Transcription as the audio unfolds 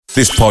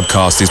This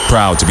podcast is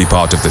proud to be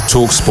part of the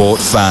TalkSport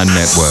Fan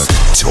Network.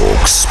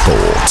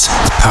 TalkSport.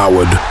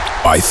 Powered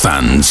by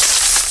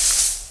fans.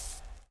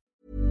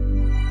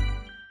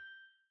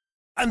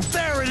 And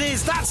there it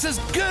is, that's as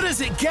good as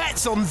it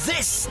gets on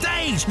this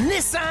stage.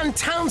 Nissan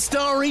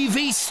Townstar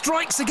EV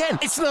strikes again.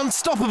 It's an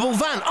unstoppable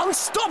van,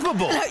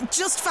 unstoppable.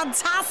 Just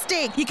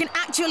fantastic. You can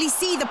actually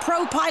see the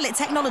ProPilot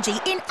technology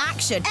in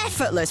action.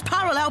 Effortless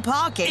parallel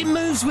parking. It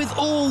moves with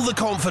all the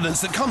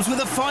confidence that comes with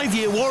a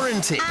 5-year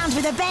warranty. And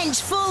with a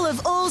bench full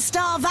of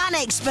all-star van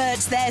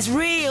experts, there's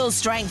real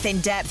strength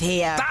in depth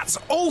here. That's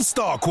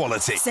all-star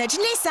quality. Search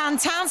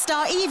Nissan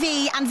Townstar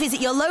EV and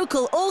visit your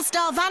local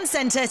all-star van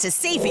centre to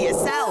see for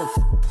yourself.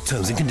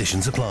 Terms and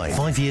conditions apply.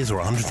 5 years or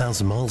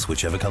 100,000 miles,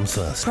 whichever comes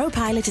first.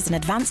 ProPilot is an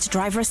advanced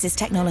driver assist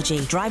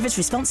technology. Driver's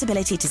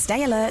responsibility to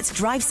stay alert,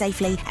 drive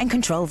safely, and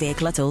control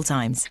vehicle at all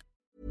times.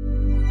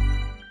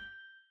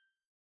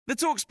 The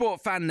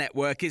TalkSport Fan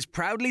Network is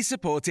proudly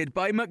supported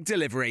by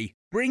McDelivery,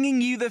 bringing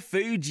you the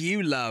food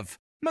you love.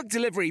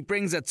 McDelivery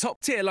brings a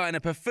top-tier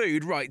lineup of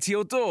food right to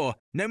your door.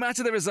 No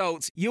matter the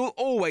result, you'll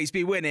always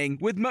be winning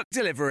with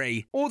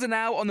McDelivery. Order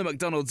now on the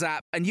McDonald's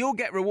app and you'll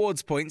get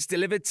rewards points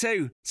delivered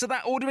too. So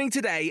that ordering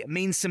today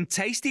means some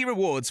tasty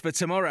rewards for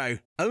tomorrow.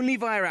 Only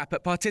via app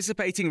at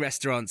participating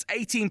restaurants.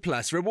 18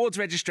 plus. Rewards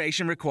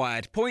registration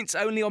required. Points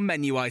only on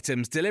menu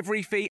items.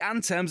 Delivery fee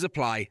and terms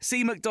apply.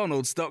 See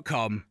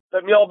mcdonalds.com.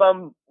 But my old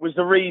man was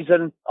the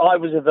reason I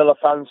was a Villa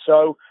fan.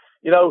 So,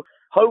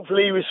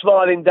 hopefully he was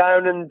smiling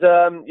down and,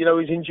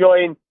 he's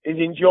enjoying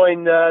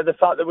the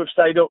fact that we've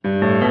stayed up.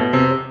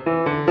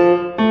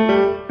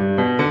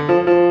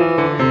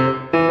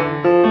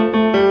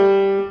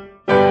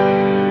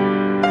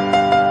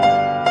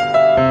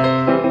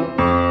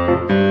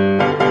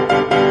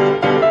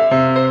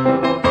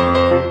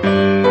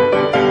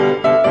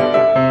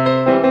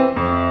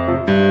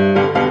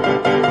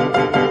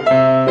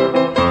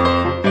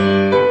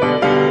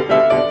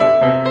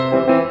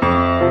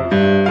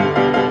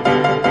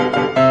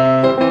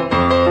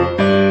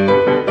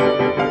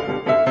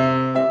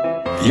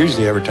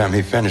 Usually every time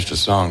he finished a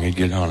song, he'd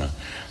get on a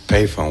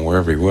payphone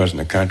wherever he was in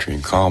the country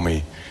and call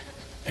me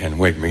and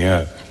wake me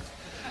up.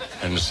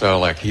 And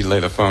so, he'd lay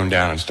the phone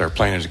down and start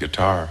playing his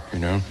guitar,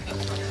 And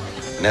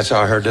that's how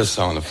I heard this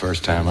song the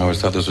first time. I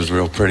always thought this was a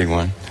real pretty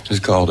one. It's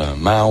called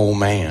My Old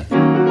Man.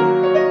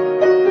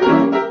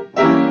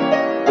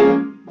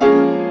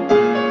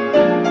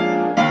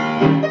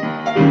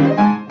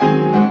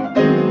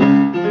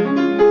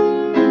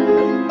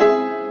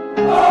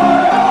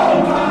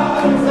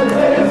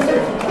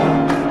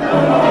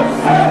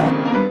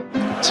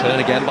 Turn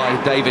again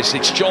by Davis.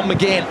 It's John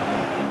McGinn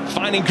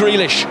finding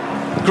Grealish.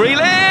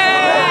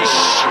 Grealish!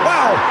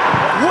 Wow!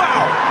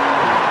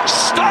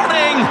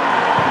 Stunning!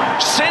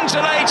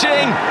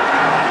 Scintillating!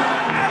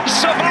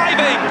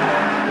 Surviving!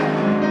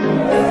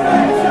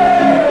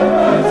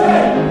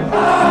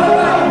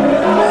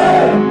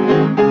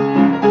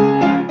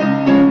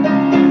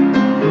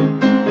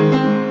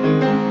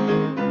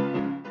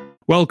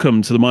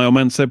 Welcome to the My Old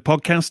Man Said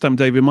podcast. I'm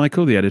David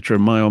Michael, the editor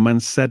of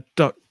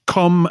myoldmansaid.com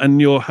and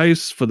your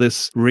host for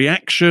this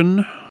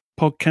reaction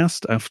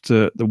podcast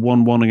after the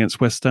 1-1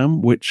 against West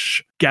Ham,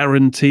 which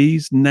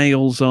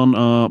nails on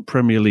our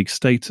Premier League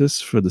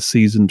status for the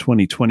season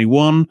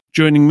 2021.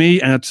 Joining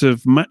me out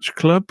of Match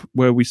Club,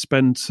 where we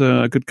spent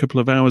a good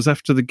couple of hours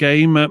after the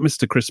game,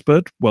 Mr. Chris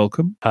Bird,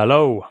 welcome.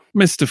 Hello.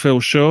 Mr.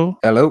 Phil Shaw.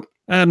 Hello.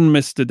 And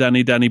Mr.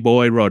 Danny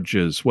Boy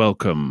Rogers,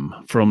 welcome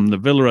from the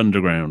Villa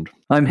Underground.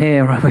 I'm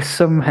here. I was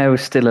somehow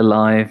still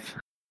alive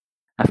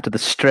after the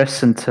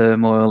stress and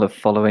turmoil of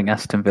following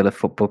Aston Villa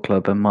Football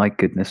Club, and my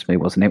goodness me,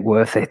 wasn't it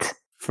worth it?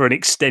 For an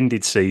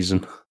extended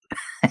season.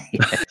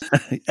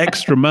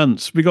 Extra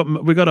months. We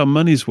got our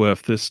money's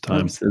worth this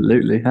time.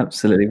 Absolutely.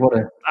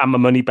 And my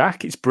money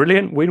back. It's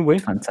brilliant. Win-win.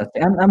 Fantastic.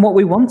 And what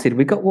we wanted.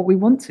 We got what we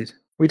wanted.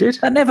 We did.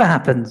 That never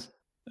happens.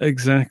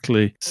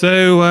 Exactly.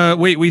 So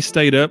we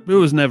stayed up. It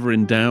was never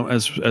in doubt,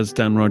 as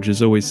Dan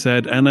Rogers always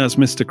said, and as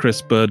Mr.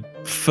 Chris Bird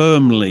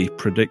firmly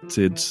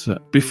predicted,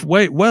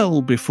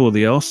 well before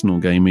the Arsenal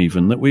game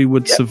even, that we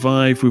would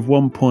survive with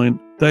 1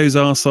 point. Those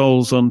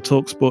arseholes on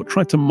TalkSport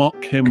tried to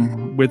mock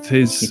him with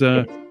his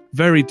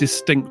very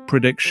distinct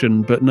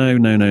prediction, but no.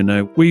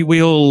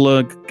 We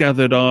all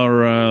gathered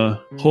our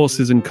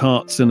horses and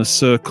carts in a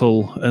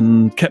circle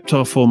and kept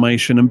our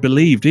formation and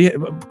believed.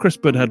 Chris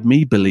Bird had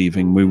me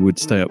believing we would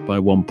stay up by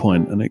 1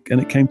 point, and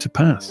it came to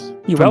pass.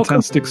 You're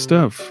Fantastic welcome.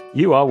 Stuff.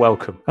 You are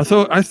welcome. I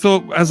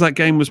thought as that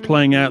game was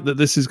playing out that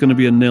this is going to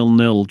be a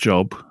 0-0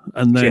 job,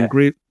 and then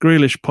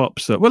Grealish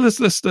pops up. Well,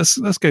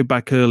 let's go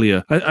back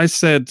earlier. I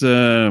said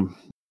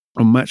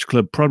on Match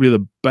Club probably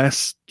the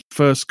best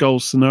first goal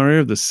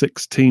scenario of the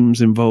 6 teams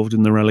involved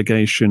in the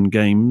relegation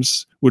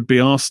games would be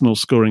Arsenal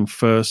scoring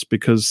first,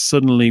 because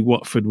suddenly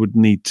Watford would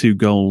need 2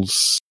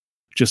 goals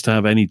just to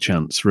have any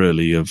chance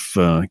really of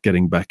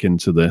getting back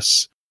into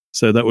this.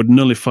 So that would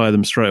nullify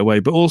them straight away.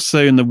 But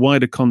also in the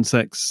wider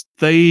context,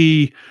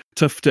 they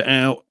toughed it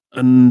out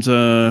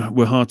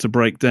were hard to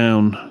break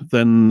down,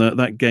 then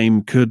that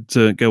game could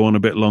go on a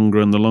bit longer,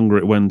 and the longer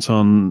it went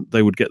on,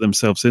 they would get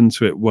themselves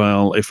into it.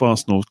 While if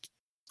Arsenal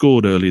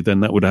scored early,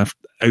 then that would have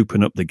to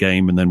open up the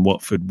game, and then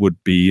Watford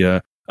would be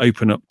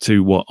open up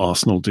to what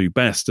Arsenal do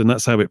best. And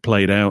that's how it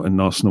played out,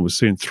 and Arsenal was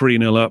soon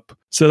 3-0 up.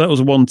 So that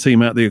was one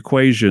team out of the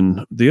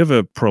equation. The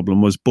other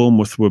problem was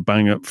Bournemouth were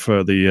bang up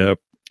for the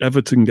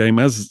Everton game,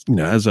 as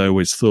I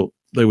always thought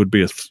they would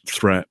be a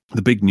threat.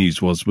 The big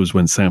news was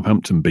when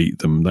Southampton beat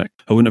them. I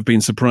wouldn't have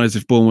been surprised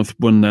if Bournemouth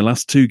won their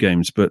last two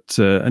games, but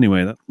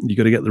anyway, you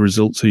got to get the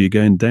results or you're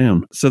going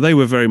down. So they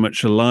were very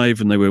much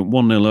alive, and they were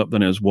 1-0 up,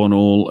 then it was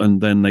 1-1,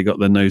 and then they got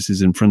their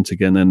noses in front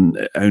again, and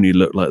it only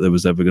looked like there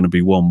was ever going to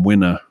be one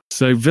winner.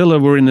 So Villa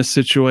were in a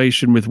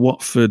situation with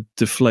Watford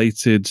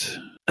deflated,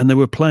 and they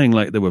were playing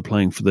like they were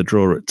playing for the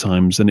draw at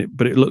times,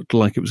 but it looked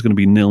like it was going to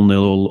be 0-0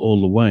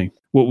 all the way.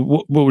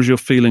 What was your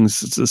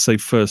feelings, let's say,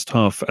 first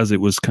half as it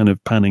was kind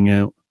of panning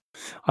out?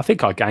 I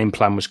think our game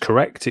plan was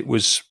correct. It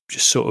was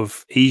just sort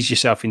of ease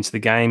yourself into the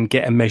game,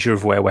 get a measure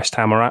of where West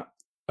Ham are at,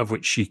 of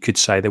which you could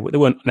say they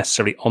weren't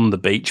necessarily on the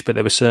beach, but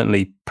they were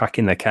certainly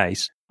packing their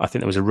case. I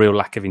think there was a real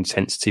lack of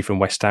intensity from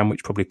West Ham,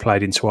 which probably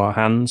played into our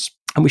hands.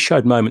 And we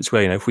showed moments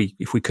where, if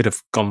we could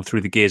have gone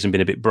through the gears and been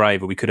a bit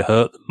braver, we could have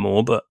hurt them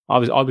more. But I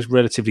was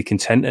relatively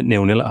content at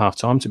 0-0 at half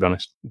time, to be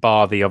honest.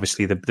 Bar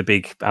the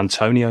big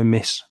Antonio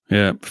miss.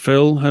 Yeah,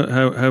 Phil,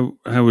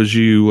 how was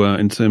you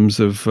in terms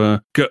of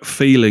gut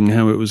feeling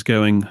how it was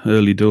going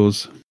early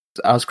doors?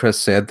 As Chris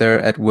said there,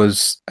 it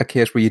was a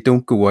case where you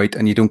don't go out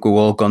and you don't go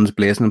all guns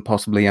blazing and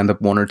possibly end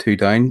up 1 or 2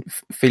 down.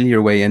 Feel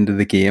your way into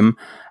the game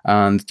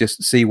and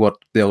just see what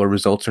the other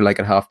results are like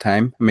at half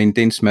time. I mean,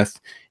 Dean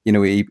Smith,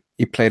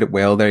 he played it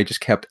well there. He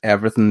just kept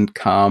everything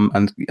calm,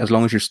 and as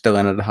long as you're still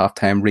in it at half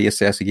time,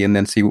 reassess again,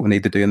 then see what we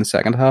need to do in the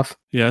second half.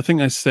 Yeah, I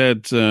think I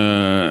said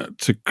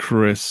to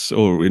Chris,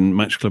 or in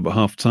Match Club at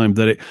half time,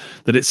 that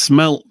it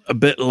smelt a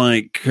bit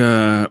like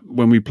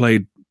when we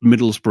played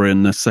Middlesbrough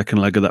in the second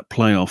leg of that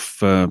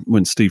playoff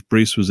when Steve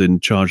Bruce was in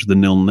charge of the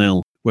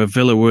 0-0, where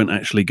Villa weren't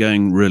actually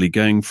really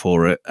going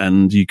for it,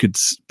 and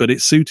but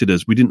it suited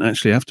us. We didn't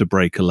actually have to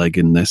break a leg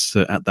in this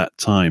at that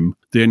time.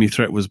 The only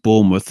threat was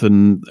Bournemouth,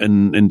 and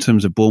in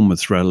terms of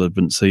Bournemouth's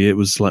relevancy, it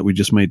was like we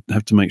just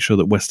have to make sure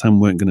that West Ham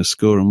weren't going to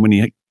score. And when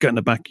you get in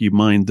the back of your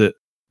mind that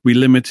we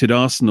limited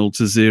Arsenal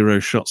to 0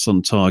 shots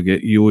on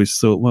target, you always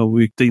thought, well,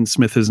 Dean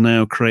Smith has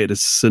now created a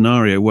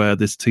scenario where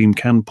this team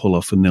can pull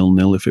off a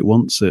 0-0 if it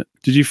wants it.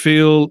 Did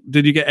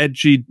you get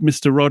edgy,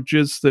 Mr.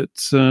 Rodgers,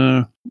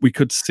 that we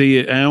could see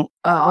it out?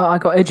 I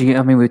got edgy.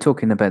 I mean, we were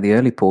talking about the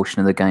early portion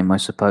of the game, I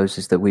suppose,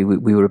 is that we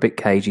were a bit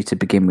cagey to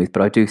begin with,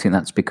 but I do think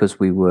that's because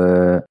we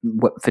were,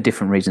 for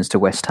different reasons to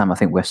West Ham. I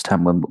think West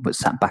Ham were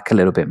sat back a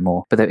little bit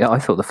more. But I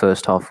thought the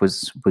first half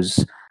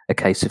was a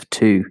case of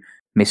two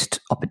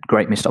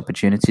great missed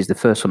opportunities. The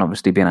first one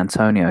obviously being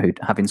Antonio, who,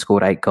 having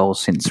scored 8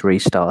 goals since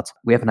restart,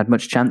 we haven't had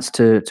much chance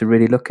to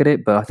really look at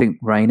it, but I think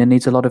Reina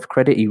needs a lot of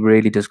credit. He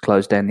really does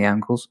close down the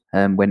angles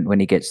when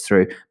he gets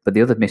through. But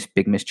the other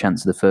big missed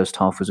chance of the first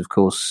half was, of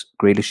course,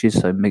 Grealish's.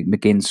 So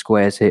McGinn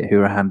squares it,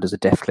 Hourihane does a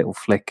deft little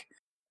flick,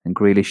 and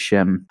Grealish,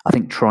 I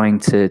think, trying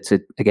to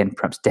again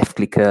perhaps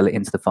deftly curl it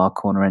into the far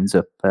corner, ends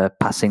up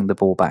passing the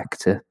ball back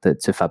to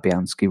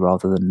Fabianski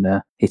rather than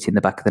hitting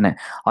the back of the net.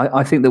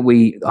 I think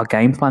that our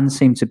game plan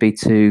seemed to be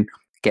to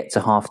get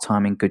to half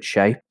time in good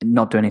shape,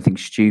 not do anything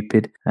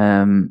stupid,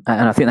 and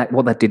I think that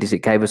what that did is it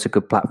gave us a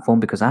good platform,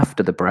 because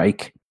after the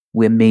break,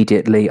 we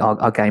immediately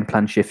our game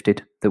plan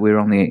shifted. That we were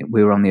on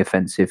the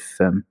offensive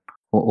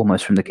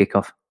almost from the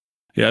kickoff.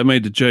 Yeah, I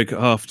made a joke at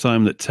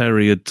half-time that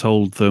Terry had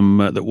told them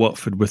that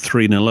Watford were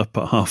 3-0 up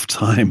at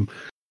half-time.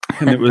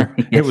 And it was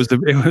yes. it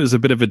was a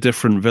bit of a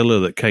different Villa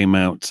that came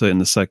out in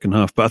the second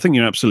half. But I think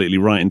you're absolutely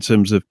right in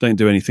terms of don't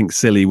do anything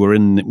silly. We're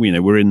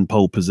in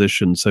pole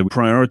position. So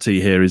priority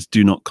here is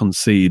do not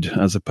concede,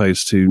 as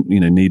opposed to,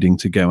 needing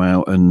to go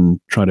out and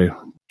try to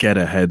get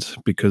ahead,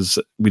 because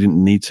we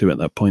didn't need to at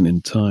that point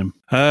in time.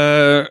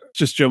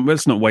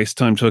 Let's not waste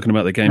time talking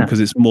about the game, because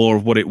it's more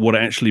of what it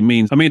actually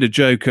means. I made a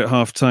joke at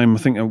halftime, I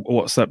think I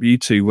WhatsApped you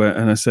two,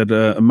 and I said,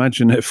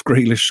 imagine if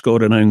Grealish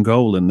scored an own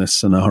goal in this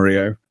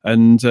scenario.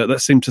 And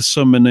that seemed to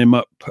summon him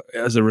up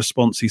as a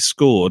response. He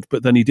scored,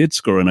 but then he did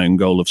score an own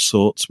goal of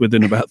sorts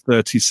within about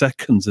 30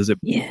 seconds.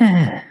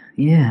 Yeah.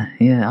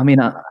 I mean,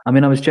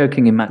 I was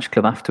joking in Match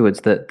Club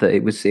afterwards that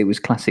it was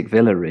classic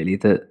Villa, really.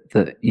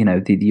 That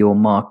your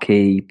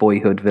marquee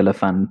boyhood Villa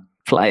fan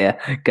player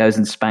goes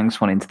and spanks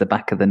one into the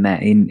back of the net.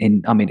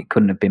 It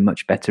couldn't have been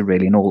much better,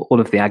 really. And all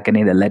of the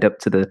agony that led up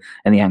to the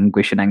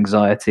anguish and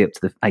anxiety up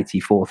to the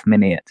 84th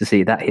minute to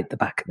see that hit the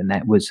back of the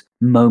net was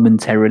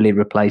momentarily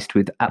replaced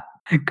with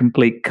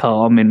complete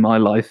calm, in my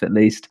life at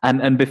least.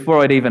 And before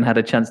I'd even had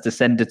a chance to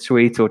send a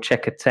tweet or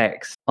check a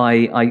text,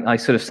 I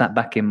sort of sat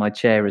back in my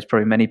chair, as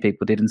probably many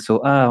people did, and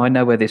thought, I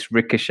know where this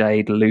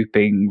ricocheted,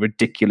 looping,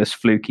 ridiculous,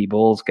 fluky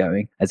ball's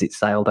going, as it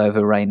sailed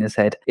over Reina's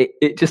head.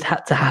 It just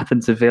had to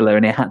happen to Villa,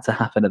 and it had to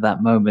happen at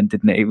that moment,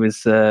 didn't it? It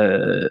was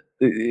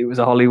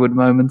a Hollywood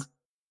moment.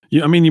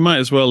 Yeah, I mean, you might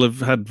as well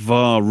have had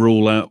VAR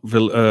rule out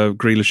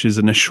Grealish's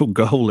initial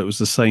goal. It was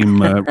the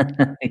same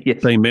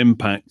Yes. same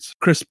impact.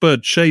 Chris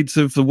Bird, shades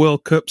of the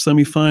World Cup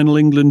semi-final,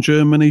 England,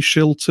 Germany,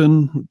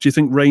 Shilton. Do you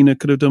think Rayner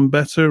could have done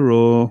better,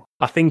 or?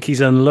 I think he's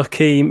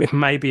unlucky.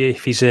 Maybe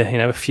if he's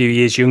a few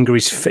years younger,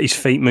 his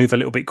feet move a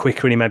little bit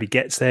quicker and he maybe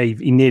gets there.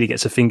 He nearly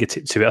gets a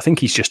fingertip to it. I think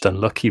he's just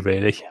unlucky,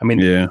 really. I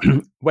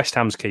mean, West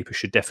Ham's keeper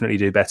should definitely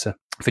do better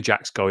for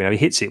Jack's goal. He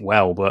hits it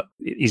well, but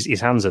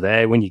his hands are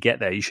there. When you get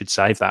there, you should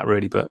save that,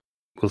 really. But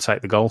we'll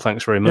take the goal.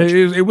 Thanks very much.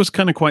 It was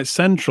kind of quite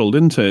central,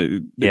 didn't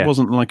it? It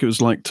wasn't like it was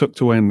like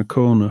tucked away in the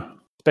corner.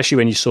 Especially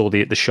when you saw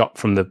the shot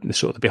from the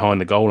sort of behind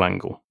the goal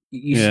angle.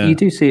 You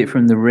do see it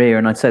from the rear,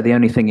 and I'd say the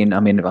only thing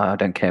I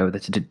don't care whether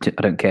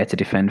I don't care to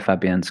defend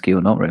Fabianski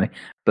or not really,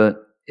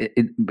 but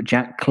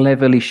Jack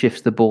cleverly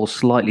shifts the ball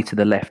slightly to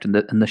the left, and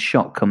the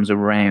shot comes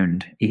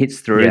around. He hits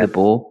through the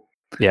ball,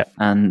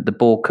 and the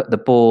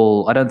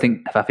ball. I don't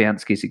think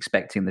Fabianski is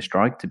expecting the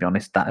strike, to be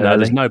honest. Early.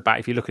 There's no back.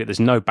 If you look at it,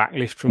 there's no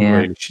backlift from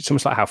Grealish. It's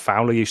almost like how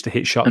Fowler used to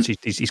hit shots.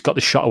 He's got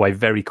the shot away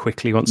very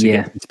quickly once he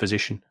gets into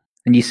position.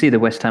 And you see the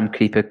West Ham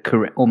keeper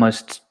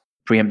almost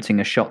preempting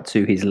a shot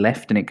to his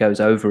left, and it goes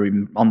over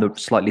him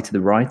slightly to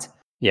the right.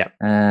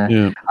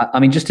 I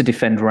mean, just to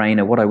defend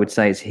Rayner, what I would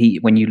say is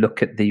when you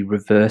look at the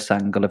reverse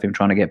angle of him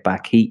trying to get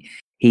back, he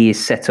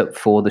is set up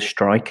for the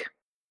strike.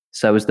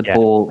 So as the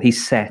ball,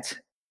 he's set,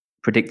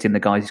 predicting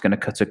the guy who's going to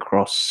cut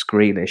across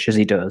Grealish, as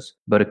he does.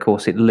 But of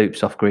course, it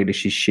loops off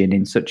Grealish's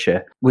shin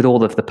with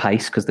all of the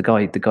pace, because the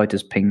guy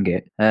does ping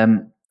it.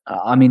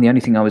 I mean, the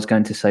only thing I was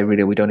going to say,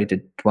 really, we don't need to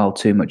dwell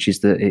too much, is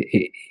that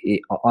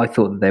I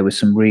thought that there were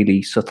some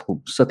really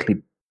subtly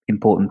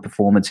important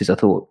performances. I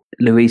thought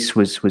Luis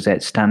was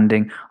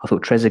outstanding. I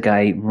thought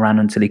Trezeguet ran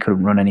until he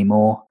couldn't run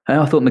anymore.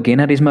 I thought McGinn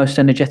had his most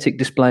energetic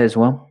display as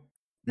well.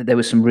 There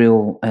was some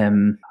real...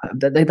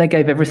 they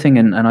gave everything,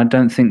 and I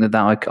don't think that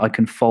I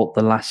can fault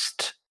the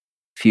last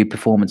few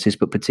performances,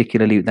 but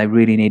particularly they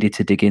really needed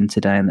to dig in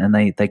today, and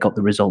they got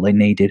the result they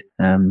needed.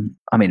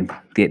 I mean,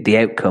 the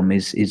outcome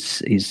is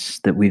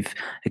that we've,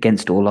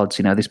 against all odds,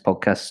 this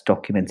podcast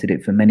documented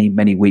it for many,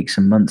 many weeks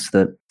and months,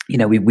 that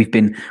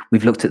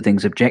we've looked at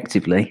things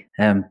objectively,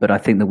 but I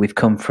think that we've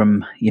come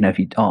from,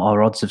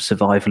 our odds of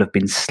survival have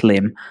been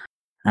slim,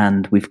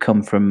 and we've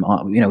come from,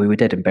 we were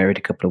dead and buried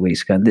a couple of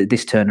weeks ago, and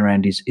this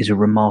turnaround is a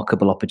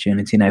remarkable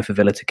opportunity now for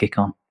Villa to kick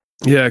on.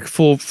 Yeah,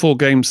 four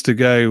games to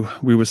go.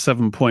 We were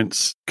 7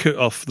 points cut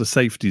off the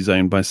safety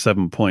zone by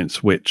 7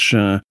 points, which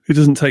it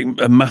doesn't take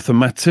a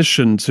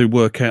mathematician to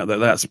work out that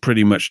that's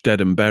pretty much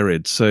dead and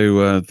buried.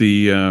 So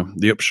the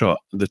upshot,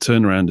 the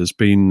turnaround has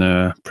been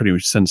pretty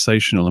much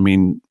sensational. I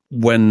mean,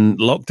 when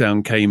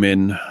lockdown came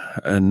in,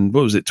 and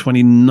what was it,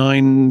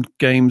 29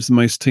 games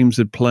most teams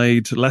had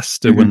played,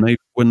 Leicester,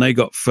 when they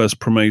got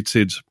first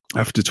promoted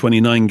after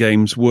 29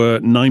 games, were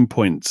 9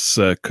 points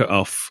cut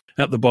off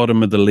at the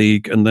bottom of the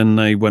league, and then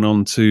they went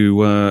on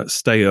to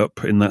stay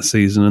up in that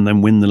season and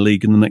then win the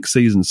league in the next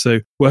season. So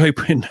we're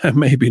hoping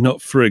maybe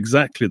not for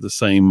exactly the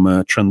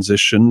same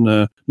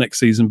transition next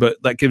season, but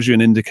that gives you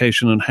an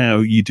indication on how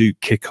you do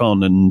kick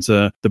on. And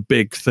the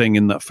big thing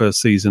in that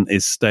first season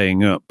is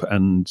staying up.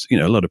 And,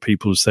 a lot of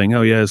people are saying,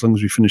 oh yeah, as long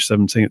as we finish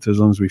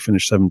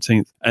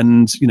 17th,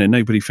 And,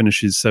 nobody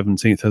finishes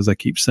 17th, as I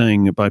keep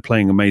saying, by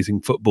playing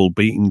amazing football,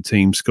 beating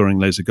teams, scoring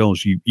loads of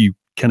goals. You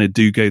kind of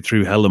do go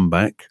through hell and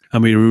back. I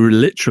mean, we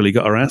literally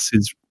got our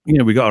asses,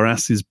 we got our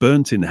asses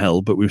burnt in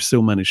hell, but we've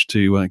still managed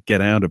to get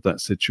out of that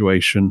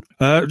situation.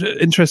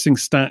 Interesting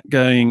stat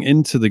going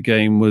into the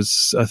game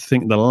was, I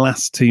think, the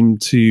last team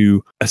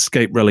to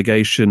escape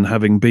relegation,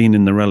 having been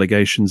in the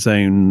relegation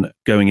zone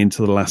going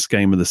into the last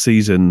game of the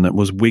season,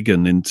 was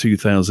Wigan in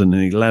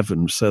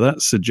 2011. So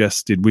that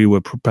suggested we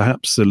were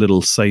perhaps a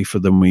little safer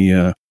than we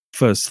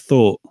first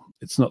thought.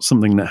 It's not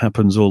something that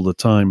happens all the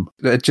time.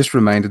 It just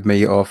reminded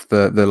me of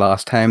the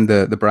last time,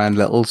 the Brian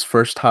Little's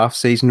first half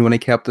season when he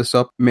kept us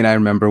up. I mean, I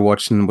remember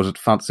watching, was it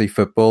Fantasy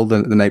Football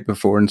the night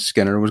before, and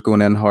Skinner was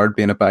going in hard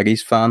being a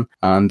Baggies fan,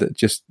 and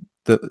just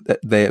the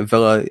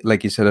Villa,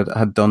 like you said,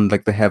 had done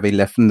like the heavy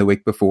lifting the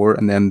week before,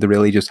 and then they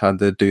really just had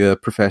to do a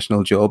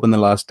professional job in the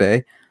last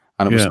day,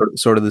 and it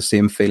was sort of the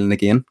same feeling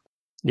again.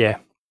 Yeah.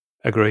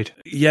 Agreed.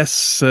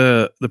 Yes,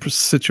 the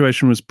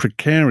situation was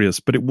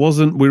precarious, but it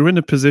wasn't. We were in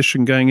a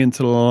position going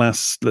into the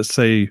last, let's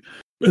say,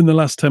 in the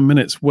last 10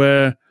 minutes,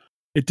 where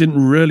it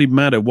didn't really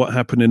matter what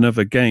happened in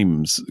other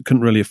games. It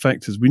couldn't really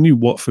affect us. We knew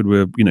Watford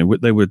were,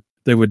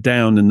 they were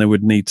down, and they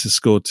would need to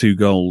score 2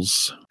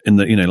 goals in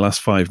the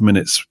last 5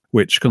 minutes,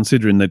 which,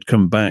 considering they'd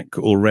come back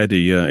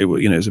already, it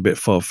was a bit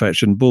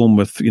far-fetched. And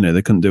Bournemouth,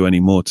 they couldn't do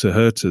any more to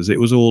hurt us. It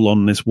was all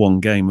on this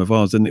one game of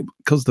ours, and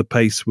because the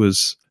pace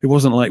was, it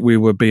wasn't like we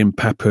were being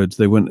peppered.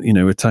 They weren't,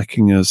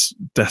 attacking us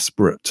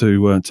desperate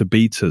to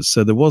beat us.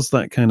 So there was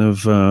that kind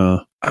of,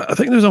 I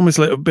think there was almost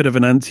like a bit of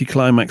an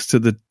anticlimax to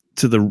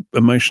the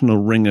emotional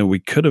ringer we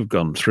could have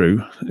gone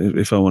through,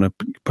 if I want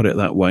to put it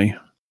that way.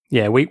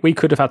 Yeah, we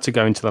could have had to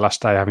go into the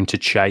last day having to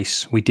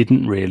chase. We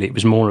didn't really. It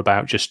was more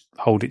about just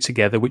hold it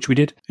together, which we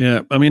did.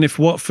 Yeah, I mean, if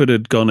Watford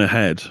had gone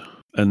ahead,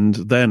 and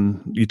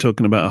then you're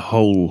talking about a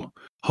whole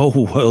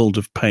whole world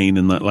of pain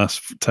in that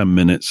last 10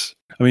 minutes.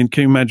 I mean,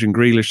 can you imagine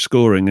Grealish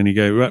scoring and you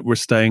go, right, we're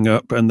staying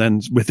up, and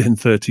then within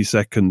 30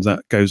 seconds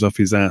that goes off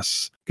his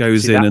ass,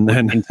 goes in, and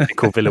then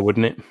typical Villa,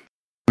 wouldn't it?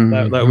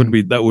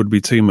 That would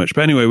be too much.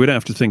 But anyway, we don't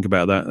have to think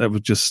about that. That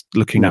was just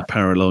looking at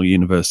parallel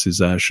universes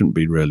there. Shouldn't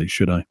be really,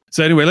 should I?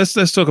 So anyway, let's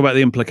talk about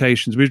the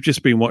implications. We've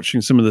just been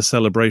watching some of the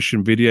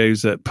celebration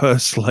videos at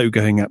Purslow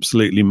going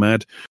absolutely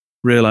mad,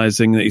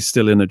 realising that he's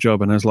still in a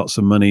job and has lots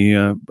of money,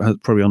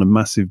 probably on a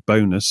massive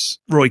bonus.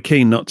 Roy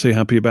Keane not too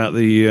happy about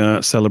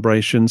the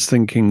celebrations,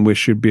 thinking we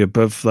should be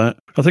above that.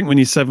 I think when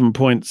you're 7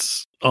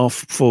 points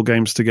off, 4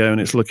 games to go, and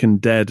it's looking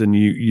dead, and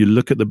you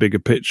look at the bigger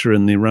picture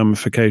and the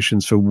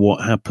ramifications for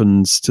what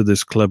happens to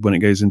this club when it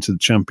goes into the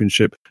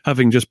Championship,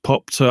 having just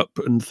popped up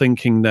and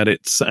thinking that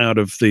it's out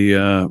of the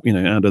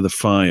out of the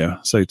fire,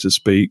 so to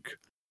speak.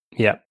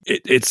 Yeah,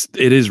 it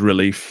is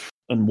relief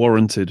and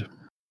warranted.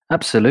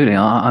 Absolutely.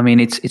 I mean,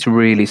 it's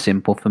really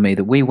simple for me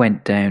that we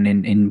went down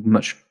in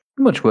much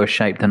worse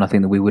shape than I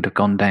think that we would have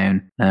gone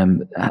down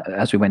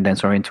as we went down,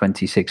 in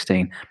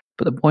 2016.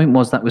 But the point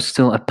was that was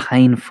still a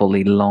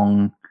painfully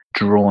long,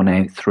 drawn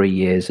out 3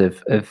 years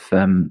of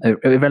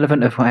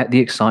irrelevant of the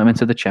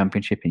excitement of the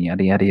Championship and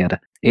yada yada yada.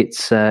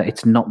 It's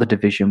not the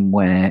division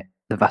where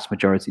the vast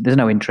majority, there's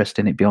no interest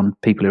in it beyond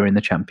people who are in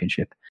the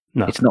Championship.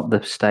 No. It's not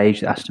the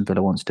stage that Aston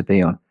Villa wants to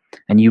be on,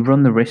 and you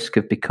run the risk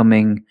of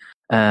becoming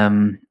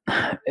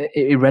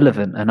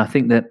irrelevant. And I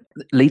think that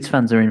Leeds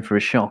fans are in for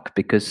a shock,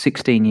 because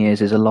 16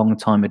 years is a long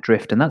time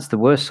adrift, and that's the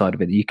worst side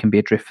of it, that you can be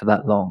adrift for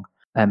that long.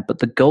 But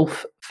the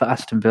gulf for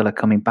Aston Villa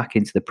coming back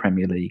into the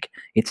Premier League,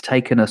 it's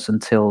taken us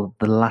until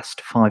the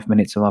last 5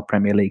 minutes of our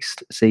Premier League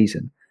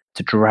season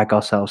to drag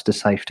ourselves to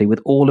safety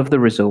with all of the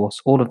resource,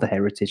 all of the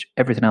heritage,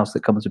 everything else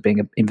that comes with being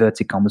an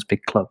inverted commas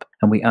big club.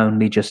 And we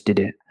only just did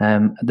it.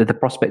 The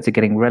prospect of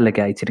getting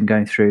relegated and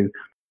going through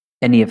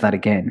any of that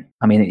again,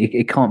 I mean,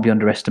 it can't be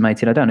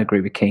underestimated. I don't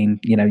agree with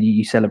Keane.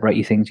 You celebrate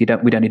your things. We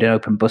don't need an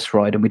open bus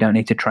ride, and we don't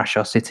need to trash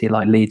our city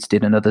like Leeds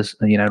did and others,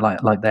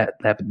 like they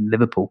have in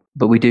Liverpool.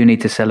 But we do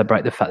need to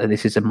celebrate the fact that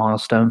this is a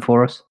milestone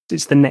for us.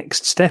 It's the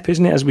next step,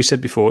 isn't it? As we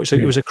said before,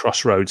 it was a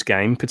crossroads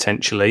game,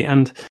 potentially,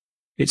 and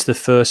it's the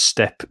first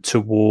step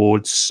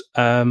towards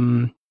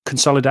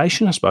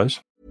consolidation, I suppose.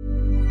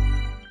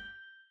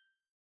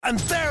 And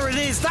there it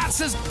is,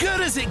 that's as good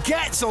as it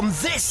gets on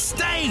this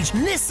stage.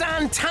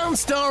 Nissan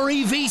Townstar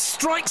EV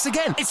strikes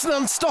again. It's an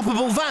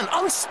unstoppable van,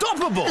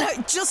 unstoppable.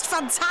 Just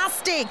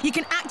fantastic. You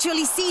can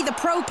actually see the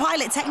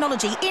ProPilot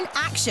technology in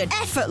action.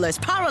 Effortless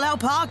parallel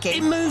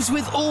parking. It moves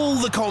with all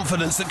the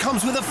confidence that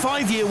comes with a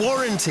 5-year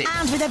warranty.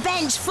 And with a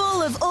bench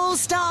full of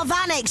all-star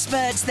van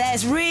experts,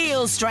 there's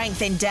real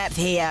strength in depth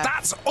here.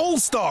 That's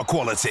all-star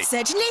quality.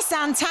 Search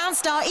Nissan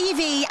Townstar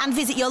EV and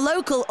visit your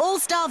local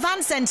all-star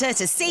van centre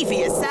to see for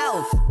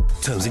yourself.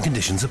 Terms and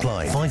conditions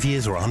apply. 5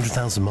 years or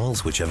 100,000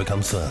 miles, whichever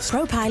comes first.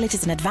 ProPilot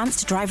is an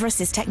advanced driver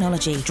assist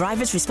technology.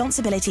 Driver's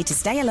responsibility to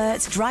stay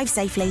alert, drive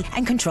safely,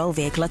 and control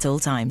vehicle at all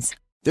times.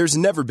 There's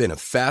never been a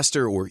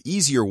faster or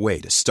easier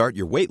way to start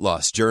your weight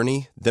loss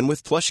journey than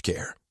with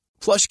PlushCare.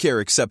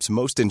 PlushCare accepts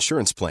most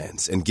insurance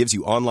plans and gives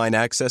you online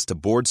access to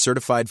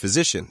board-certified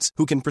physicians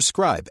who can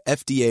prescribe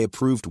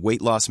FDA-approved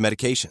weight loss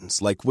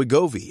medications like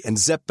Wegovy and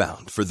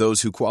Zepbound for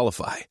those who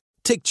qualify.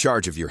 Take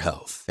charge of your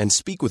health and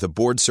speak with a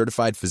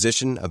board-certified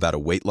physician about a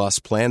weight loss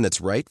plan that's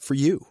right for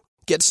you.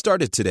 Get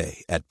started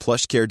today at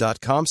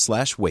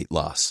plushcare.com/weight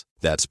loss.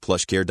 That's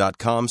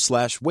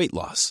plushcare.com/weight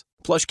loss.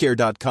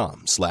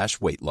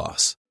 plushcare.com/weight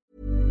loss.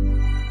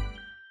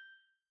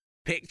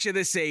 Picture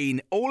the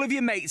scene. All of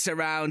your mates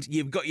around,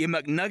 you've got your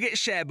McNugget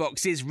share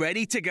boxes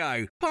ready to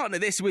go. Partner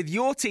this with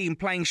your team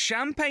playing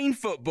champagne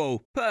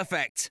football.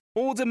 Perfect.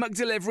 Order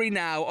McDelivery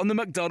now on the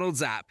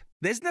McDonald's app.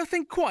 There's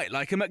nothing quite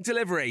like a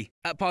McDelivery.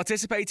 At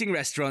participating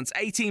restaurants,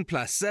 18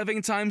 plus,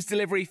 serving times,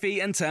 delivery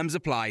fee and terms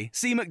apply.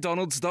 See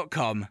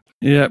mcdonalds.com.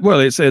 Yeah, well,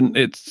 it's for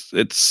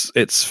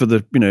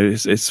the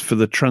it's for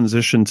the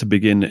transition to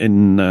begin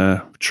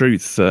in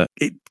truth.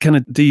 It kind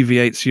of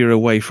deviates you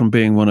away from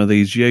being one of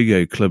these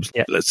yo-yo clubs.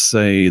 Yeah. Let's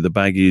say the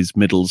Baggies,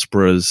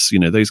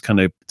 Middlesbroughs, those kind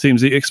of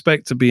teams that you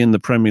expect to be in the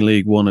Premier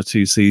League 1 or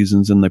 2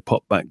 seasons, and they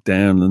pop back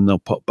down, and they'll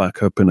pop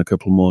back up in a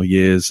couple more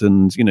years,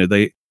 and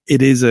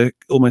it is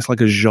almost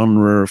like a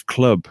genre of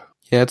club.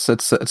 Yeah,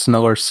 it's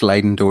another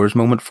sliding doors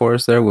moment for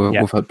us there.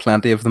 We've had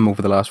plenty of them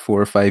over the last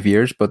 4 or 5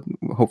 years, but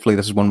hopefully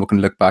this is one we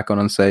can look back on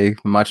and say,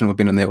 imagine we'd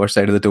been on the other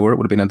side of the door, it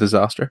would have been a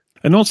disaster.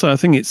 And also, I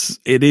think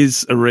it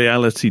is a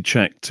reality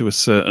check to a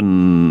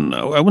certain,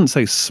 I wouldn't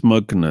say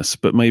smugness,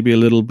 but maybe a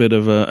little bit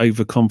of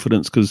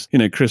overconfidence, because,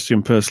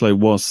 Christian Purslow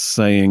was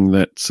saying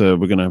that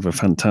we're going to have a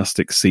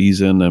fantastic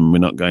season and we're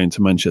not going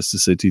to Manchester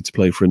City to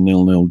play for a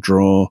 0-0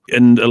 draw.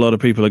 And a lot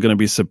of people are going to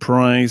be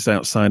surprised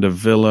outside of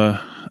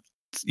Villa.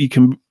 You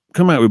can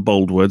come out with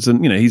bold words,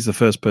 and he's the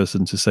first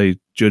person to say,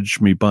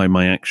 judge me by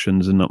my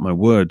actions and not my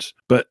words.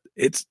 But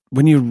it's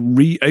when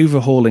you're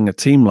overhauling a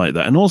team like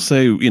that, and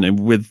also,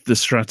 with the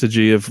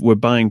strategy of we're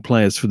buying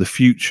players for the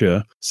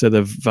future, so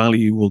the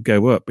value will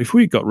go up. If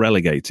we got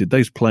relegated,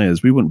 those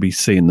players, we wouldn't be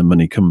seeing the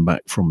money come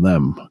back from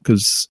them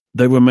because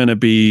they were meant to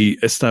be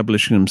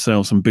establishing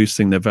themselves and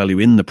boosting their value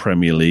in the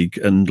Premier League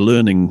and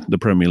learning the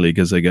Premier League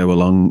as they go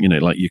along.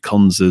 Like your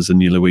Konzas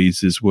and your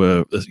Luizes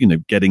were,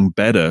 getting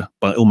better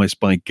almost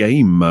by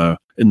game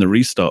in the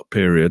restart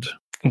period.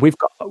 We've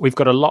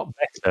got a lot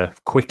better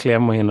quickly,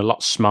 haven't we, and a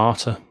lot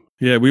smarter.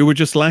 Yeah, we were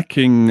just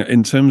lacking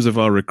in terms of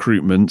our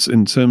recruitment,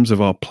 in terms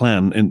of our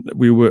plan, and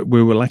we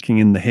were lacking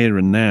in the here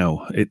and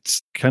now.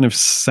 It's kind of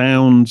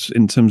sound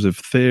in terms of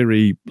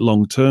theory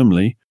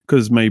long-termly,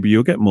 because maybe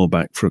you'll get more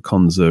back for a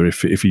Konza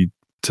if he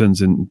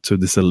turns into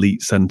this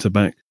elite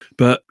centre-back.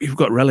 But you've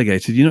got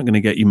relegated, you're not going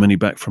to get your money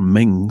back from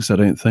Mings, I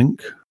don't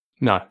think.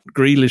 No.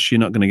 Grealish, you're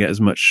not going to get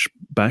as much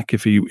back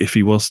if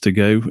he was to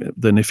go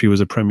than if he was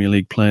a Premier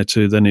League player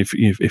too, than if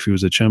he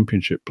was a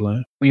Championship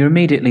player. Well, you're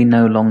immediately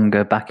no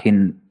longer back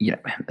in,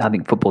 I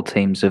think football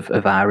teams of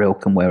our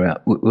ilk, and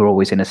we're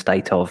always in a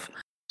state of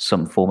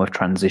some form of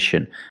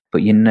transition.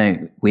 But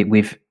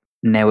we've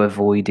now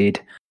avoided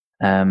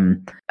a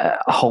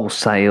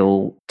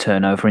wholesale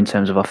turnover in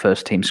terms of our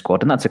first team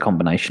squad, and that's a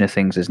combination of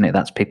things, isn't it?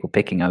 That's people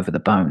picking over the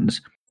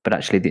bones. But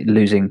actually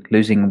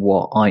losing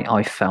what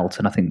I felt,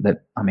 and I think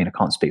that, I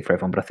can't speak for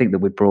everyone, but I think that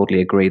we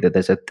broadly agree that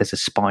there's a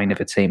spine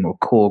of a team or a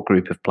core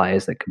group of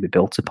players that can be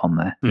built upon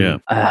there. Yeah.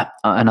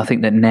 And I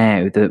think that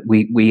now that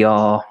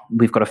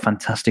we've got a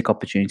fantastic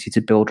opportunity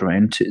to build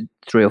around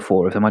 3 or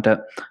 4 of them. I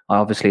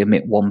obviously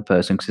omit one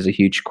person because there's a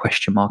huge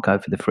question mark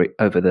over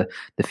the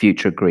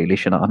future of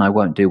Grealish, and I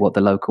won't do what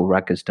the local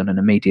rag has done and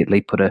immediately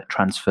put a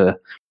transfer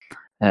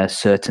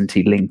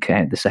certainty link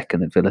out the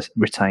second that Villa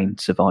retain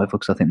survival,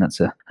 because I think that's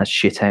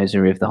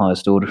shithousery of the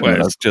highest order.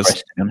 Well, it's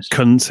just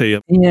cunty.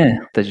 Yeah,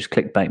 they're just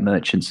clickbait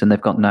merchants, and they've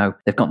got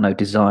no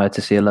desire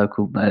to see the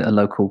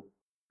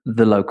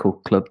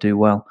local club do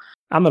well.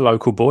 And the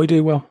local boy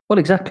do well. Well,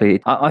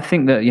 exactly. I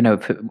think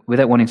that,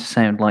 without wanting to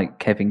sound like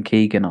Kevin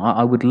Keegan,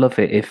 I would love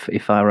it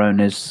if our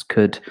owners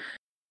could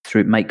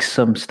make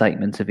some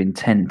statement of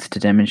intent to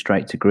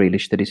demonstrate to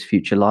Grealish that his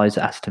future lies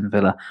at Aston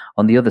Villa.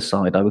 On the other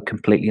side, I would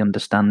completely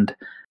understand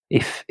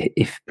if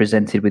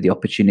presented with the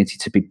opportunity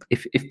to be,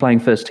 if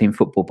playing first team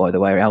football, by the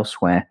way, or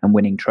elsewhere and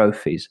winning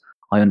trophies.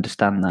 I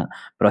understand that,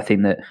 but I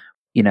think that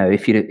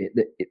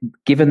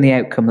given the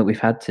outcome that we've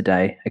had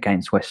today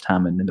against West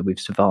Ham and that we've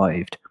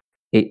survived,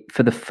 it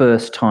for the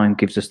first time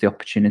gives us the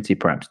opportunity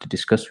perhaps to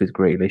discuss with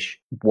Grealish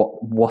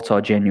what our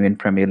genuine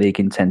Premier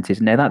League intent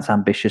is. Now that's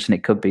ambitious, and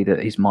it could be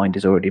that his mind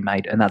is already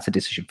made, and that's a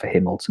decision for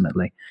him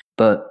ultimately.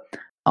 But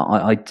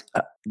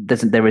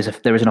there is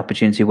an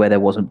opportunity where there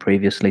wasn't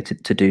previously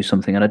to do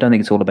something, and I don't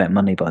think it's all about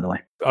money, by the way.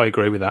 I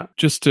agree with that.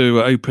 Just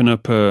to open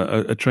up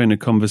a train of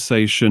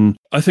conversation,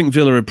 I think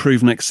Villa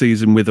improve next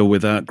season with or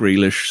without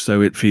Grealish.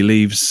 So if he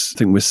leaves, I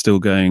think we're still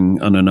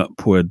going on an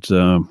upward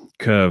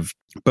curve.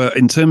 But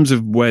in terms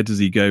of where does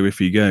he go if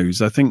he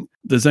goes, I think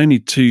there's only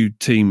 2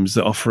 teams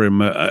that offer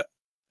him. I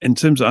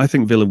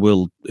think Villa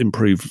will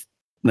improve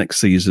next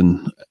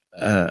season,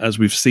 as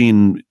we've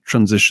seen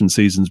transition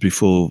seasons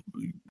before.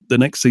 The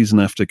next season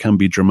after can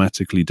be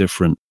dramatically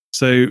different.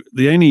 So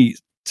the only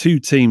 2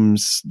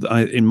 teams,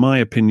 in my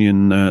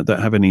opinion, that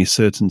have any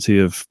certainty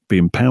of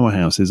being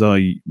powerhouses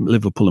are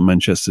Liverpool and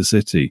Manchester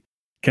City.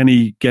 Can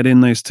he get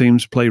in those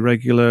teams, play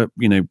regular?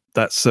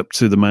 That's up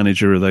to the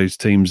manager of those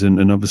teams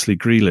and obviously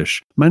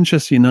Grealish.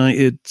 Manchester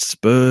United,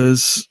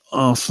 Spurs,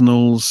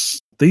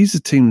 Arsenal's, these are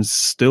teams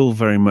still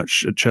very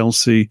much at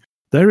Chelsea.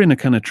 They're in a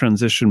kind of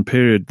transition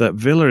period that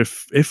Villa,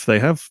 if they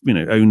have,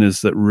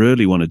 owners that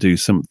really want to do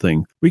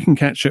something, we can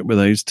catch up with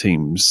those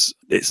teams.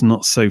 It's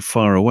not so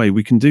far away.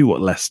 We can do what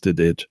Leicester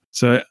did.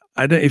 So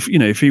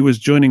if he was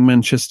joining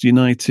Manchester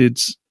United,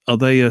 are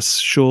they a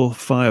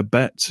surefire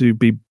bet to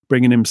be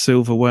bringing him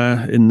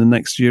silverware in the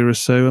next year or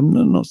so? I'm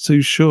not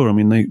too sure. I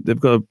mean, they've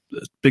got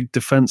a big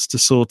defence to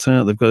sort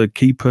out. They've got a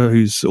keeper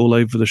who's all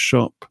over the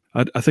shop.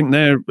 I think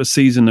they're a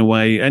season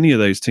away. Any of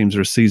those teams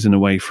are a season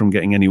away from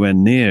getting anywhere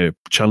near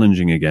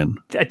challenging again.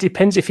 It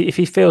depends if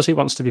he feels he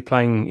wants to be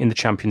playing in the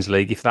Champions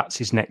League, if that's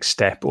his next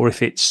step, or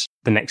if it's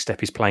the next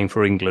step is playing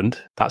for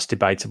England. That's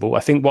debatable.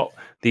 I think what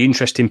the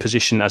interesting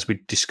position, as we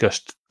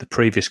discussed the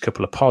previous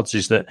couple of pods,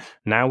 is that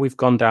now we've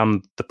gone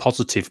down the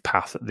positive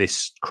path at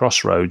this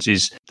crossroads,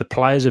 is the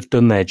players have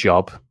done their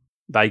job.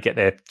 They get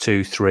their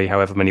 2, 3,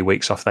 however many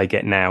weeks off they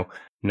get now.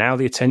 Now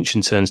the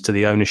attention turns to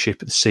the ownership,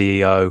 the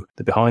CEO,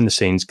 the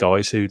behind-the-scenes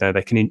guys who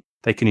they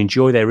can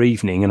enjoy their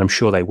evening, and I'm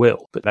sure they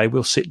will, but they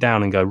will sit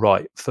down and go,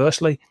 right,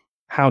 firstly,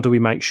 how do we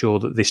make sure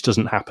that this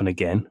doesn't happen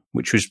again?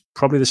 Which was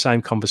probably the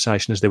same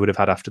conversation as they would have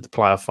had after the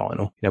player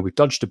final. We've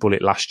dodged a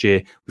bullet last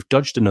year. We've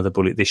dodged another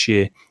bullet this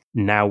year.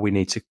 Now we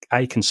need to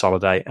A,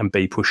 consolidate, and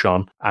B, push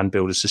on and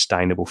build a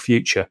sustainable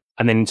future.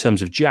 And then in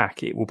terms of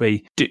Jack, it will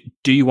be,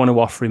 do you want to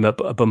offer him a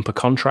bumper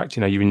contract?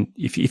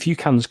 If you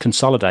can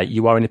consolidate,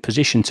 you are in a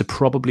position to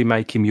probably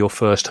make him your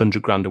first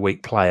 $100,000 a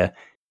week player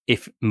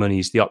if money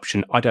is the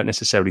option. I don't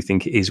necessarily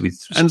think it is with...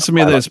 Answer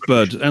me this,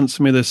 Bud.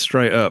 Answer me this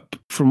straight up.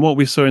 From what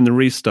we saw in the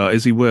restart,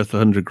 is he worth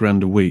 100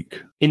 grand a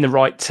week? In the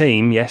right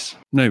team, yes.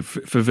 No,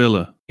 for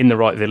Villa. In the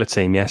right Villa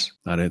team, yes.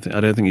 I don't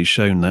think he's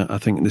shown that. I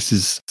think this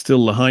is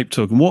still the hype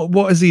talking.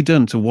 What has he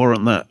done to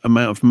warrant that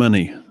amount of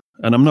money?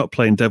 And I'm not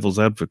playing devil's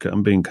advocate.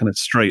 I'm being kind of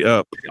straight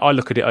up. I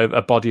look at it over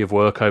a body of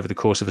work over the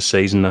course of a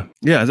season, though.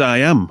 Yeah, I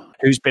am.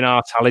 Who's been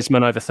our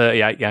talisman over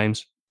 38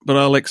 games? But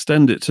I'll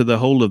extend it to the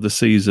whole of the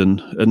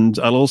season, and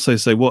I'll also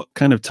say what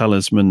kind of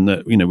talisman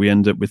that we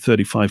end up with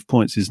 35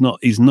 points is not.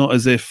 He's not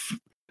as if.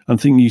 I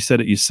think you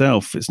said it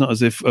yourself. It's not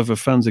as if other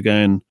fans are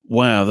going,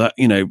 "Wow, that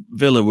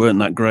Villa weren't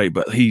that great,"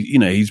 but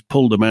he's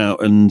pulled them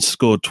out and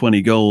scored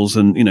 20 goals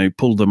and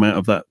pulled them out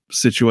of that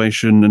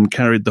situation and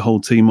carried the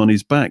whole team on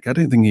his back. I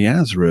don't think he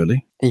has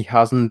really. He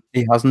hasn't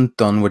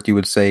done what you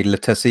would say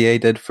Letizia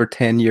did for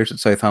 10 years at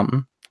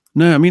Southampton.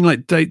 No, I mean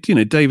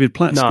David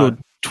Platt scored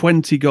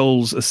 20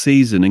 goals a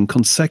season in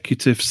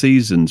consecutive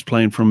seasons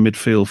playing from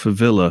midfield for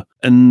Villa.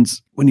 And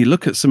when you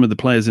look at some of the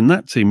players in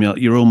that team,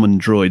 your Ullman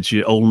Droids,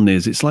 your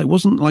Olneys, it's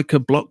wasn't like a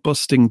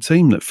blockbusting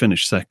team that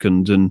finished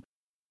second and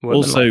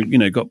also,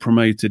 got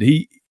promoted.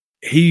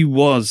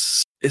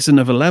 It's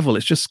another level.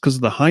 It's just because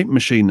of the hype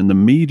machine and the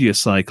media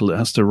cycle that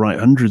has to write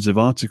hundreds of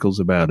articles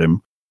about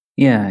him.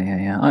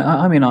 Yeah.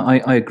 I mean,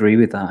 I agree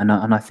with that. And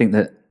I think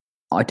that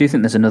I do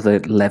think there's another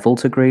level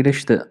to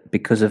Grealish that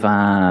because of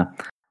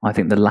I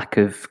think the lack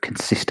of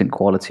consistent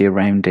quality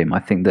around him,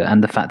 I think that,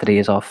 and the fact that he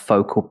is the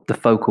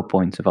focal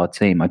point of our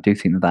team, I do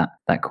think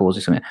that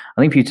causes something.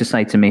 I think for you to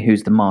say to me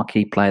who's the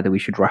marquee player that we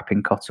should wrap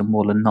in cotton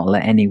wool and not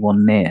let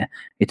anyone near,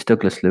 it's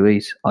Douglas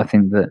Luiz. I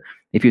think that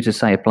if you were to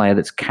say a player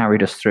that's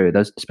carried us through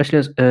those, especially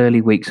those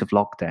early weeks of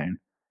lockdown,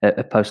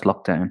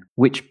 post-lockdown,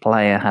 which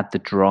player had the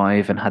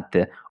drive and had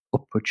the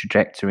upward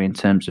trajectory in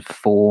terms of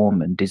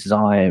form and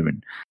desire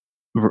and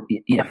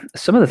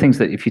some of the things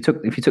that if you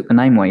took the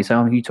name away, you say,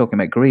 "Oh, you're talking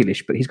about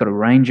Grealish," but he's got a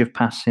range of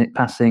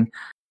passing,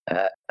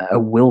 a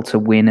will to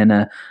win, and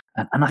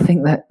I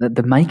think that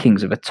the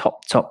makings of a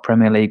top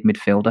Premier League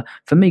midfielder.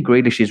 For me,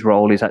 Grealish's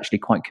role is actually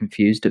quite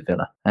confused at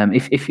Villa.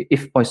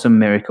 If by some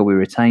miracle we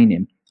retain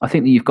him, I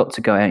think that you've got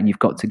to go out and you've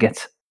got to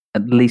get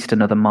at least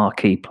another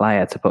marquee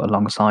player to put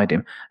alongside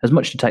him, as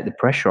much to take the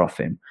pressure off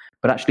him.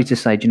 But actually to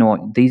say, do you know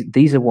what?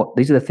 These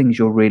are the things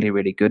you're really,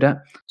 really good at,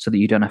 so that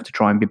you don't have to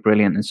try and be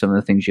brilliant in some of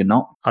the things you're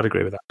not. I'd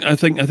agree with that. I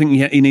think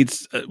he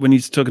needs, when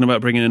he's talking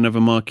about bringing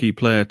another marquee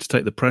player to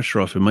take the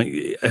pressure off him,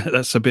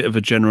 that's a bit of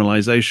a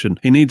generalisation.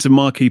 He needs a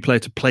marquee player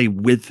to play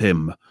with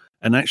him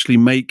and actually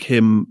make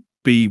him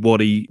be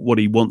what he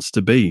wants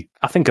to be.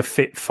 I think a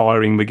fit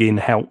firing McGinn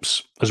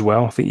helps as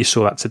well. I think you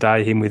saw that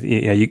today. Him with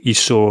you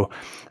saw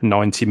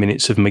 90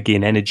 minutes of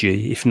McGinn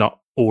energy, if not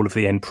all of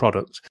the end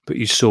product, but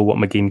you saw what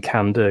McGinn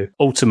can do.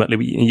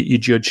 Ultimately, you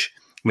judge.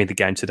 I mean, the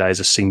game today is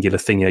a singular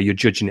thing. You're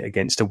judging it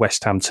against a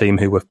West Ham team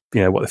who were,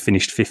 they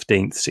finished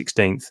 15th,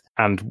 16th,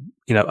 and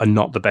are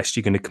not the best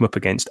you're going to come up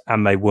against,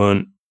 and they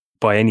weren't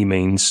by any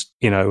means,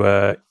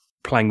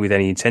 playing with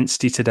any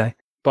intensity today.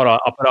 But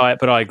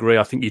I agree.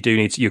 I think you do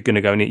need to, you're going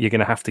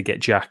to have to get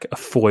Jack a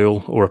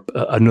foil or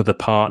another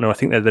partner. I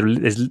think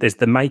there's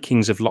the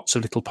makings of lots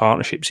of little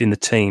partnerships in the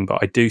team, but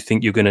I do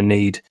think you're going to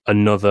need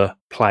another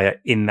player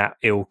in that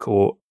ilk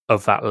or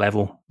of that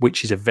level,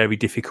 which is a very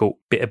difficult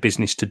bit of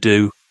business to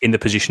do in the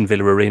position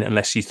Villa are in,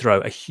 unless you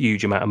throw a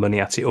huge amount of money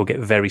at it or get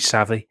very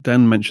savvy.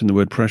 Dan mentioned the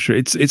word pressure.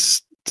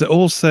 It's to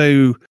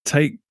also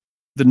take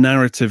the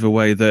narrative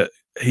away that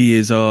he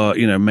is our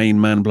main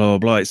man, blah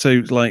blah blah.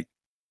 So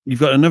you've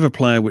got another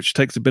player which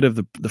takes a bit of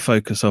the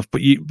focus off,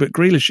 but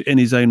Grealish in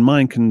his own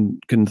mind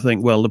can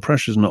think, well, the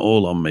pressure's not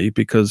all on me,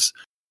 because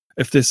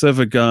if this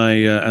other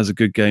guy has a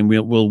good game,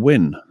 we'll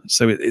win.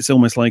 So it's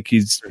almost like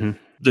he's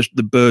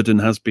the burden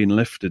has been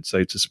lifted,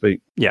 so to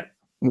speak. Yeah.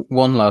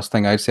 One last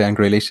thing I'd say on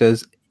Grealish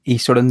is he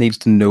sort of needs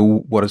to know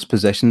what his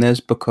position is,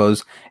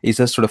 because he's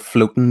this sort of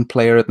floating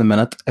player at the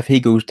minute. If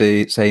he goes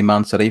to, say,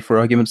 Man City, for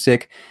argument's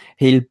sake,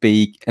 he'll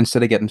be,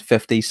 instead of getting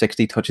 50,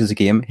 60 touches a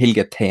game, he'll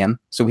get 10.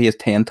 So he has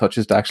 10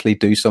 touches to actually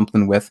do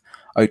something with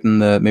out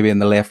maybe in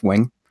the left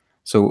wing.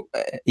 So,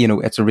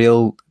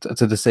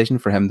 it's a decision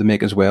for him to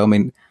make as well. I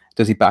mean,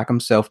 does he back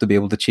himself to be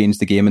able to change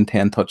the game in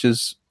 10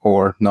 touches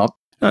or not?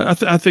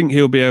 I think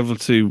he'll be able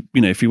to,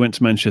 if he went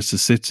to Manchester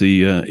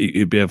City,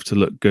 he'd be able to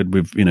look good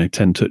with,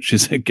 10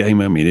 touches a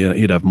game. I mean,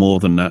 he'd have more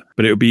than that,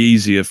 but it would be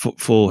easier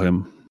for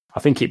him. I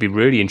think it'd be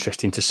really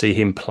interesting to see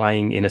him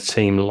playing in a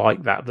team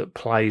like that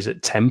plays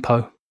at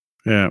tempo.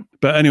 Yeah.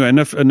 But anyway,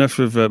 enough of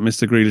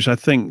Mr. Grealish. I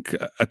think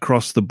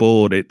across the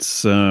board,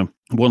 it's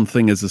one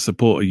thing as a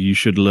supporter you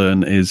should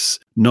learn is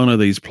none of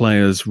these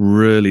players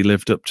really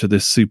lived up to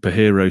this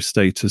superhero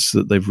status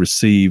that they've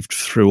received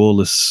through all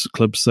this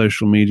club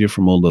social media,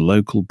 from all the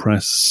local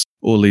press,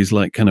 all these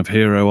kind of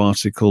hero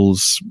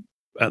articles.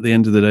 At the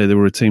end of the day, they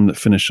were a team that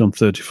finished on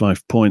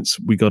 35 points.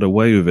 We got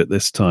away with it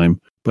this time.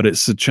 But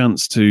it's a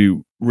chance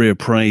to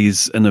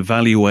reappraise and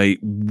evaluate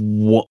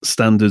what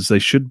standards they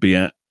should be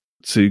at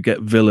to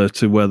get Villa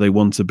to where they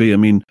want to be. I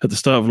mean, at the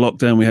start of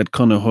lockdown, we had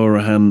Conor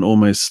Hourihane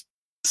almost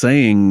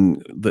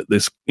saying that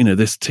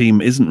this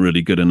team isn't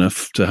really good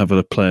enough to have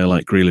a player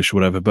like Grealish or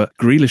whatever, but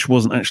Grealish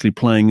wasn't actually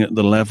playing at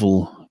the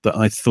level that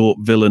I thought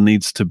Villa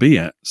needs to be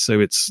at.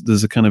 So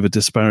there's a kind of a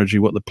disparity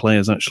what the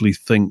players actually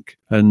think.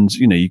 And,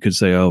 you could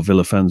say,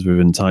 Villa fans with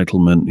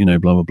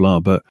entitlement, blah, blah,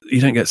 blah. But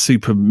you don't get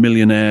super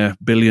millionaire,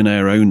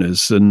 billionaire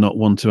owners and not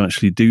want to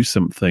actually do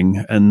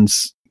something. And,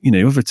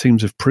 other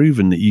teams have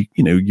proven that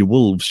your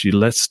Wolves, your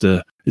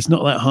Leicester, it's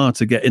not that hard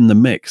to get in the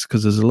mix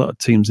because there's a lot of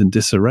teams in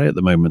disarray at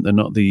the moment. They're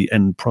not the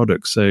end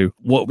product. So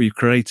what we've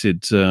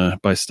created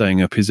by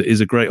staying up is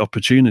a great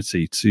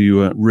opportunity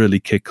to really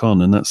kick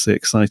on. And that's the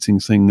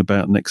exciting thing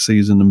about next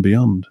season and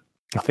beyond.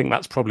 I think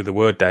that's probably the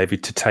word,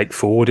 David, to take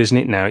forward, isn't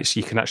it? Now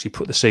you can actually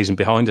put the season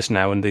behind us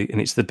now, and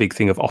it's the big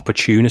thing of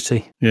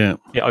opportunity. Yeah,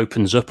 it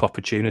opens up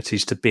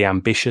opportunities to be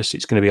ambitious.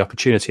 It's going to be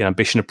opportunity and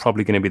ambition are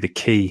probably going to be the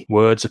key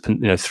words up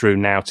through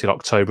now till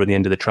October, the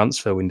end of the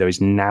transfer window. Is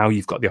now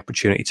you've got the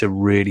opportunity to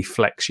really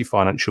flex your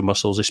financial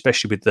muscles,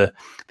 especially with the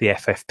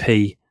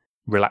FFP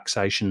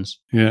relaxations.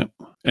 Yeah.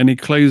 Any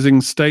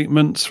closing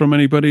statements from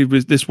anybody?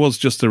 This was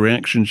just a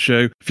reaction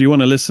show. If you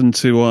want to listen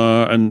to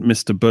our and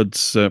Mr.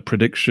 Bud's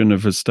prediction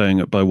of us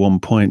staying up by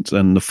 1 point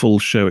and the full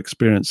show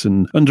experience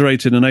in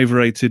underrated and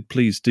overrated,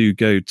 please do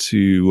go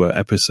to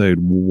episode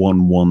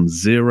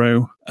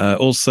 110.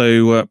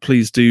 Also,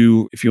 please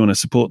do, if you want to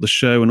support the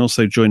show, and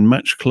also join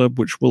Match Club,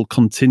 which will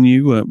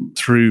continue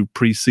through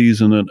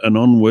pre-season and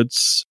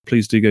onwards.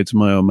 Please do go to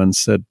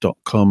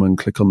myoldmansaid.com and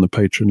click on the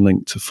Patreon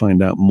link to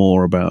find out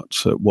more about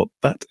what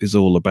that is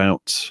all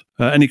about.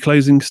 Any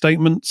closing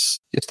statements?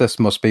 Yes, this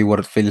must be what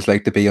it feels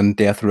like to be on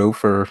death row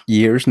for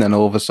years, and then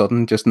all of a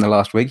sudden, just in the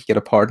last week, you get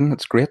a pardon.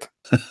 It's great.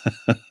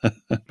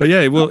 But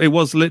yeah, well, it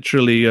was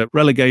literally a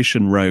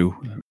relegation row.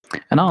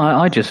 And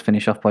I just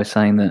finish off by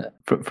saying that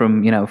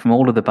from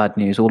all of the bad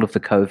news, all of the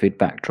COVID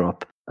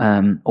backdrop,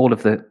 all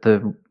of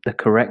the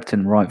correct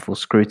and rightful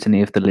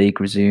scrutiny of the league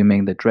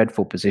resuming, the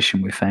dreadful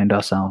position we found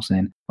ourselves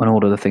in, and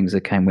all of the things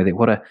that came with it.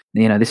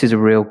 This is a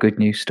real good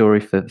news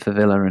story for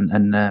Villa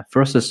and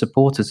for us as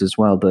supporters as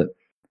well. That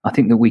I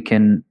think that we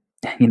can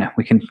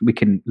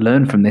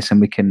learn from this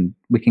and we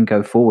can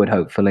go forward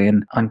hopefully.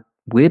 And I'm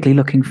weirdly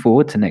looking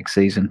forward to next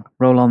season.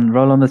 Roll on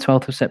the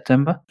 12th of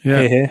September.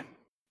 Yeah.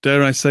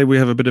 Dare I say we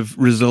have a bit of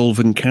resolve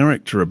and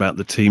character about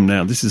the team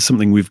now. This is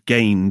something we've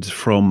gained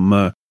from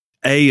a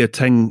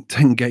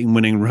 10-game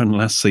winning run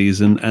last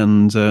season,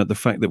 and the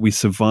fact that we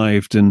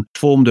survived and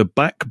formed a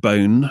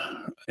backbone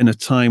in a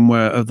time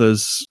where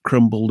others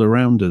crumbled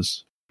around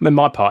us. I mean,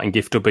 my parting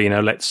gift will be,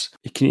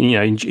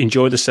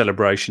 enjoy the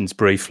celebrations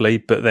briefly,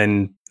 but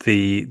then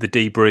the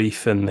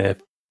debrief and the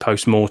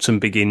post-mortem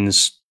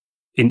begins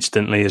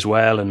instantly as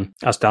well. And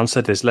as Dan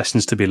said, there's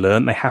lessons to be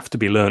learned. They have to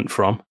be learnt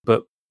from,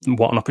 but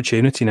what an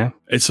opportunity now.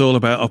 It's all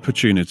about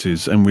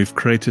opportunities, and we've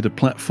created a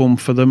platform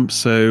for them.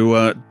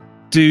 So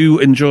do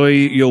enjoy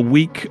your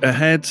week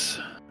ahead,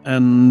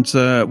 and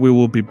we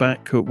will be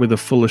back with a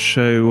fuller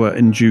show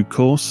in due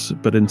course.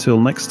 But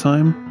until next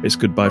time, it's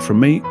goodbye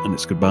from me, and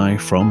it's goodbye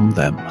from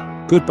them.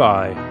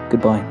 Goodbye.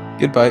 Goodbye.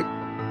 Goodbye.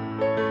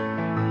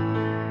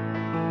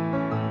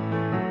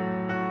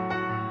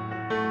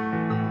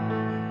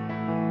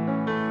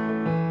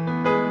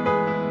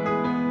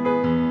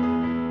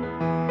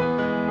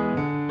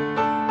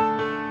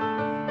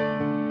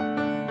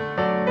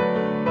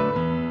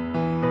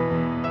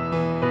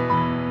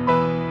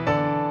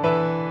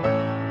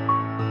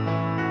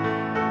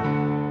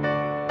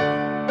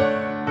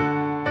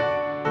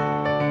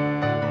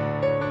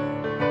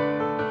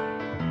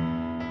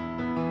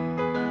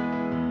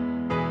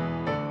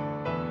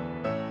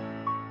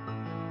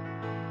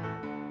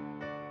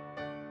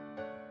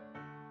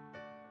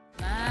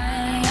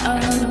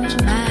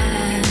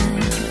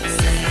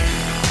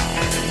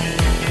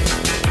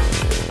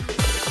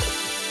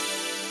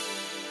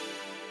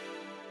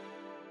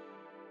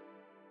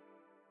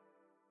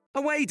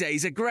 Away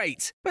days are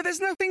great, but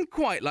there's nothing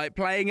quite like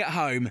playing at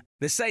home.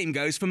 The same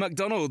goes for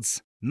McDonald's.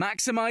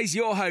 Maximise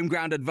your home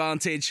ground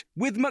advantage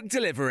with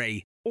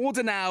McDelivery.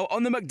 Order now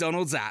on the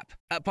McDonald's app.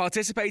 At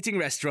participating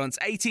restaurants,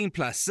 18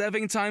 plus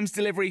serving times,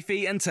 delivery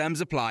fee and terms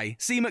apply.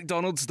 See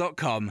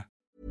mcdonalds.com.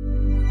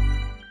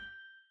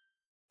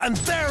 And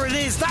there it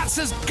is, that's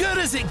as good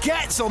as it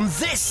gets on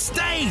this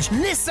stage.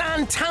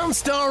 Nissan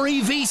Townstar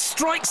EV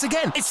strikes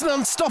again. It's an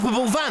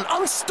unstoppable van,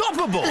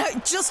 unstoppable.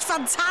 Look, just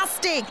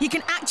fantastic. You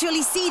can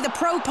actually see the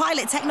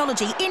ProPilot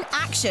technology in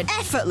action.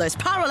 Effortless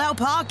parallel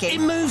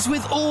parking. It moves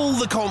with all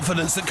the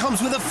confidence that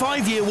comes with a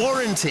 5-year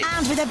warranty.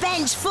 And with a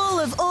bench full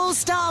of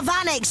all-star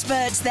van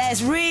experts,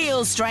 there's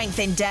real strength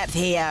in depth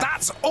here.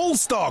 That's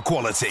all-star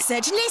quality.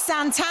 Search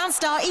Nissan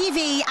Townstar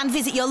EV and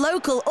visit your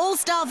local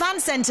all-star van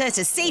centre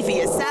to see for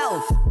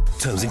yourself.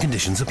 Terms and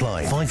conditions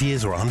apply. 5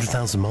 years or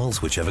 100,000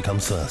 miles, whichever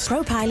comes first.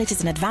 ProPilot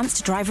is an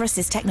advanced driver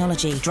assist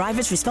technology.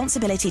 Driver's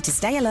responsibility to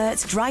stay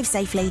alert, drive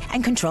safely,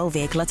 and control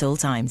vehicle at all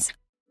times.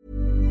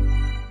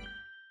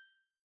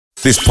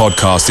 This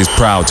podcast is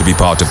proud to be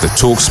part of the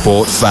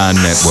TalkSport Fan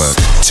Network.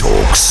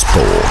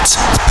 TalkSport.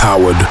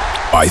 Powered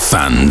by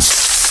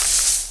fans.